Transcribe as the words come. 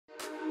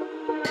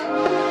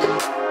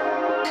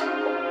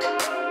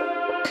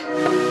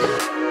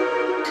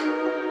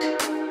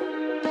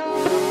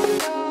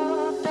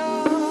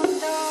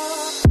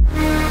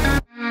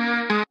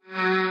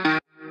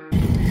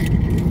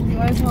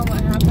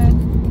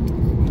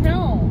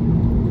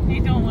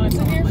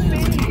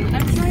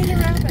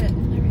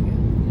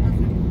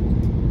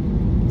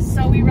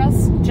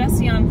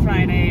Jesse on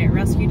Friday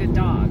rescued a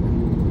dog,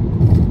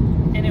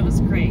 and it was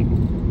great.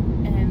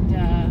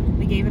 And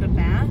we gave it a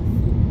bath,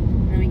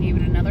 and then we gave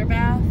it another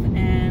bath,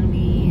 and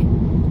we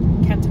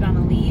kept it on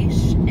a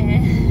leash,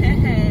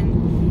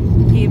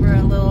 and gave her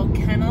a little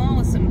kennel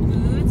with some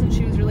foods, and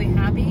she was really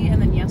happy.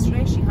 And then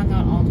yesterday she hung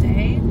out all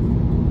day,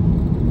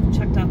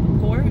 checked out the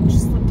porch,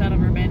 slipped out of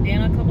her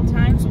bandana a couple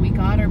times, but we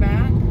got her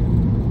back.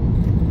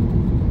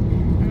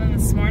 And then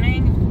this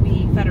morning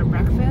we fed her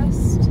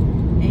breakfast,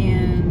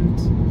 and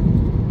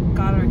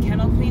got her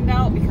kennel cleaned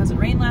out because it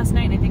rained last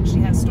night, and I think she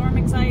has storm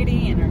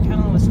anxiety, and her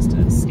kennel was just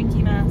a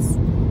stinky mess.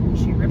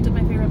 She ripped up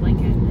my favorite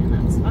blanket, and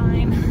that's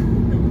fine.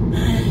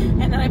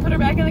 And then I put her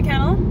back in the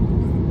kennel,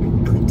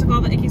 took all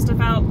the icky stuff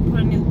out,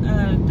 put a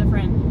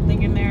different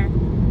thing in there.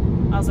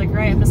 I was like,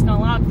 right, I'm just gonna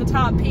lock the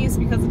top piece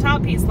because the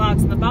top piece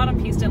locks and the bottom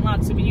piece didn't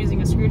lock, so we've been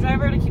using a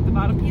screwdriver to keep the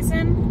bottom piece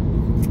in.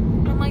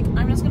 I'm like,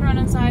 I'm just gonna run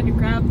inside and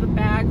grab the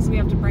bags we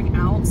have to bring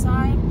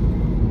outside.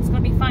 It's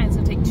gonna be fine. It's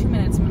gonna take 2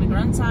 minutes. I'm gonna go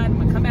inside, I'm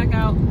gonna come back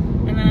out,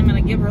 and then I'm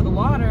gonna give her the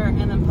water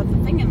and then put the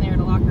thing in there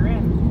to lock her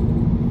in.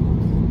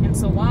 And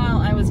so while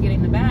I was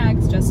getting the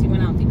bags, Jessie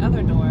went out the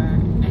other door,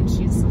 and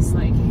she's just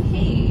like,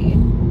 hey,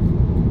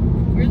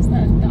 where's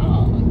that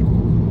dog?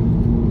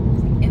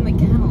 In the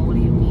kennel, what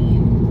do you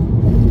mean?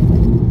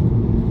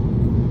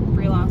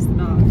 Bree lost the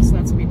dog, so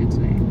that's what we did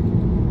today.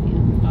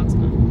 Yeah, the dog's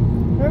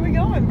gone. Where are we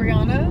going,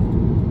 Brianna?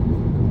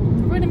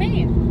 We're going to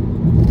Maine.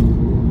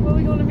 What are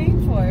we going to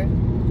Maine for?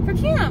 For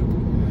camp.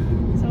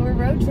 So we're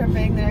road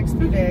tripping the next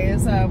few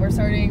days. We're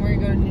gonna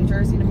go to New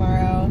Jersey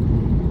tomorrow,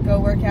 go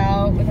work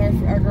out with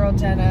our girl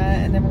Jenna,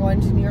 and then we're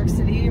going to New York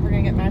City. We're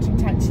gonna get matching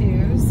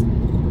tattoos,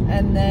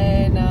 and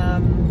then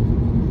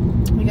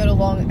we go to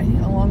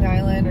Long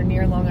Island or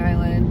near Long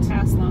Island.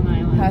 Past Long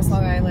Island. Past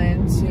Long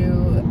Island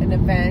to an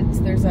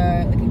event. There's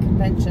a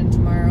convention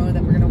tomorrow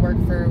that we're gonna work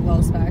for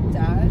Wellspect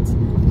at.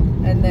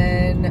 And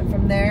then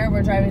from there,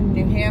 we're driving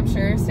to New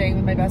Hampshire, staying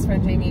with my best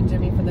friend Jamie and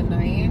Jimmy for the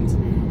night.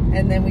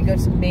 And then we go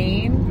to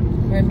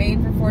Maine. We're in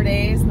Maine for 4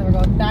 days, and then we're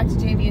going back to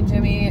Jamie and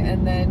Jimmy,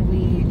 and then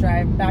we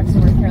drive back to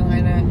North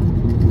Carolina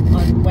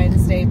on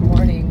Wednesday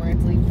morning. We're going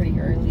to leave pretty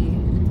early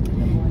in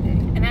the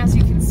morning. And as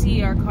you can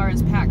see, our car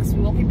is packed, so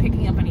we won't be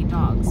picking up any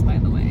dogs, by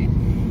the way.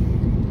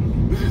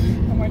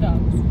 No more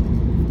dogs.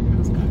 In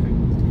this car.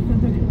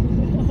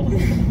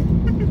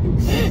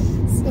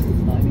 So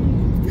funny.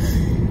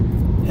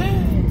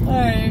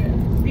 Alright.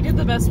 We did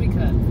the best we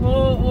could.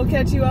 We'll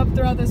catch you up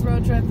throughout this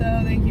road trip,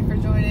 though. Thank you for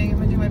joining. I'm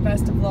going to do my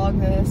best to vlog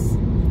this.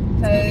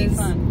 It's gonna be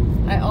fun.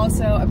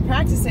 I'm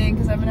practicing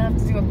because I'm going to have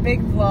to do a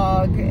big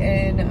vlog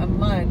in a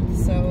month.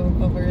 So,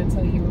 but we're going to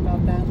tell you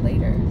about that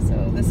later.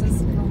 So this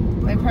is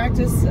my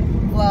practice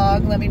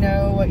vlog. Let me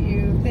know what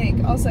you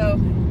think. Also,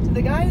 to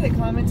the guy that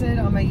commented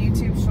on my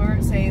YouTube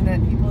short saying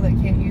that people that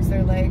can't use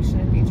their legs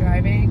shouldn't be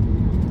driving,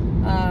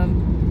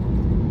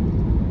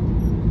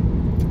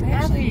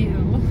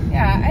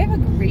 yeah, I have a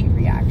great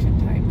reaction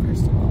time,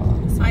 first of all.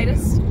 So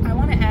I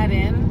want to add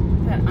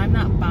in that I'm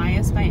not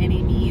biased by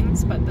any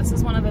means, but this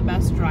is one of the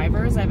best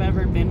drivers I've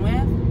ever been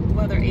with,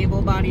 whether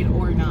able-bodied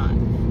or not.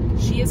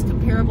 She is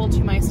comparable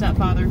to my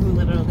stepfather, who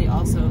literally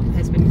also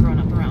has been grown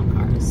up around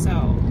cars.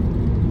 So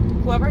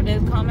whoever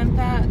did comment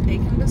that, they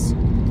can just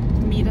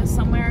meet us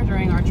somewhere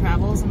during our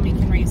travels and we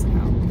can race it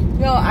out.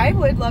 Well, I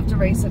would love to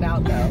race it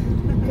out, though,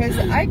 because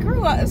I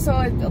grew up, so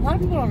a lot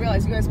of people don't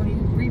realize, you guys, when you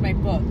read my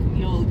book,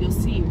 you'll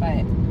see,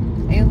 but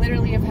I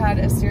literally have had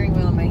a steering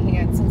wheel in my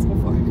hand since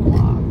before I could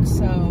walk,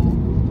 so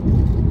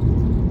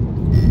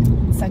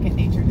it's second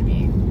nature to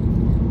me.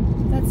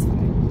 That's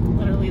fine.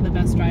 Literally the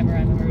best driver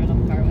I've ever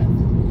ridden a car with.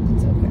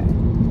 It's okay.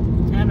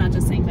 And I'm not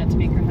just saying that to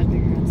make her head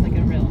bigger. It's like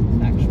a real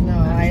factual. No,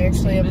 I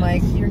actually am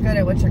like, you're good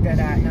at what you're good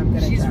at, and I'm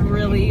good at driving. She's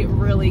really,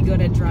 really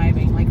good at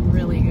driving. Like,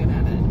 really good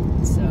at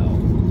it. So.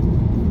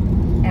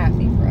 At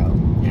me, bro.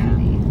 Yeah. At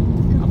me.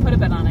 I'll put a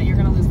bet on it. You're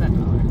going to lose that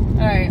 $1.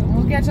 Alright,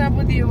 we'll catch up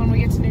with you when we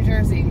get to New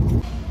Jersey.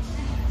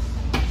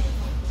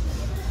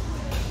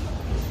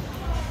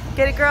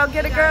 Get it, girl,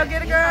 get it, girl,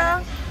 get it,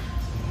 girl.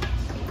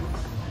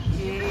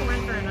 Yeah.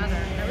 One for another.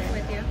 I was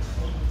with you.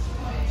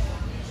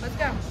 Let's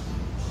go.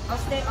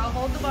 I'll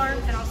hold the bar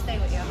and I'll stay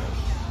with you.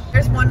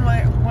 There's one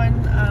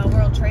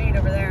World Trade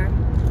over there.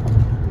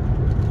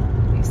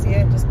 You see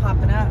it just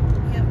popping up?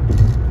 Yep.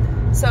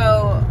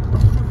 So,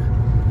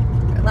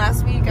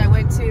 last week I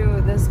went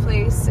to this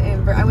place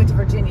I went to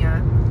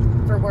Virginia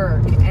for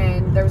work,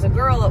 and there was a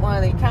girl at one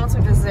of the accounts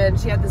we visited.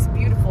 She had this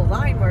beautiful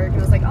line work. It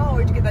was like, oh,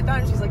 where'd you get that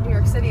done? She's like, New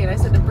York City. And I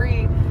said to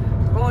Bree,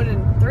 we're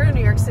going through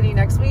New York City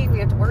next week. We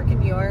have to work in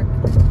New York.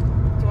 Do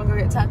you want to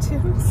go get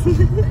tattoos?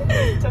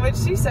 To which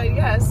she said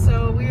yes.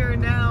 So we are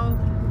now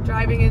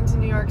driving into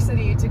New York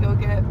City to go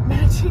get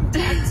matching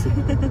tattoos.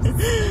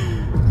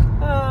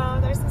 Oh,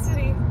 there's the city.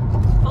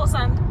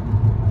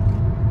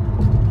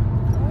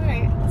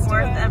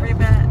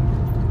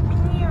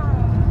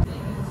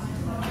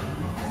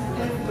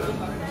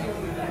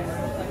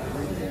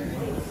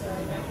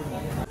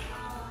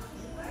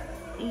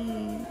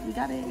 We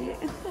got it. Yay.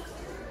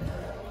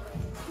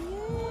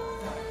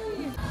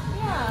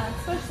 Yeah,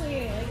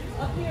 especially like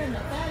up here in the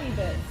fatty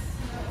bits.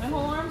 My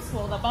whole arm's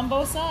swelled up on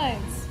both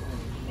sides.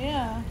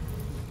 Yeah.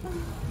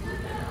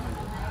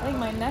 I think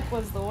my neck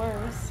was the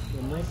worst.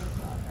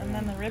 And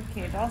then the rib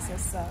cage also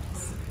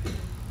sucks.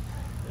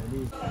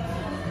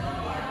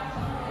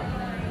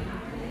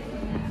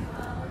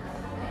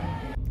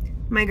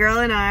 My girl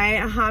and I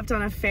hopped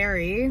on a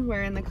ferry.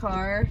 We're in the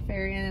car,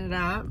 ferrying it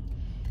up.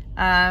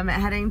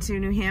 Heading to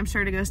New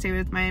Hampshire to go stay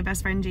with my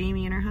best friend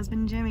Jamie and her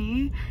husband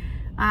Jimmy.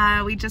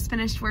 We just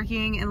finished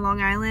working in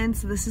Long Island,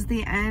 so this is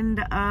the end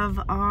of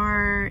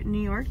our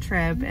New York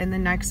trip, and the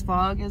next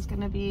vlog is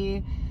gonna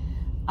be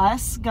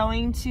us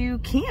going to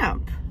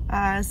camp.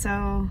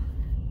 So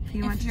if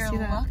you want to see that. If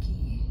you're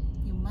lucky,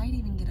 you might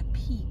even get a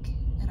peek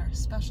at our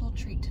special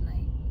treat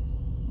tonight.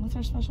 What's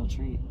our special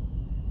treat?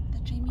 The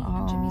Jamie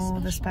and Jimmy special. Oh,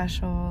 the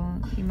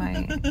special. You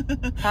might.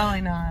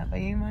 Probably not,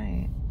 but you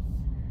might.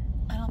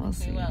 I don't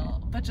think we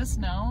will. But just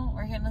know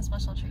we're getting a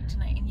special treat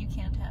tonight and you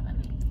can't have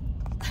any.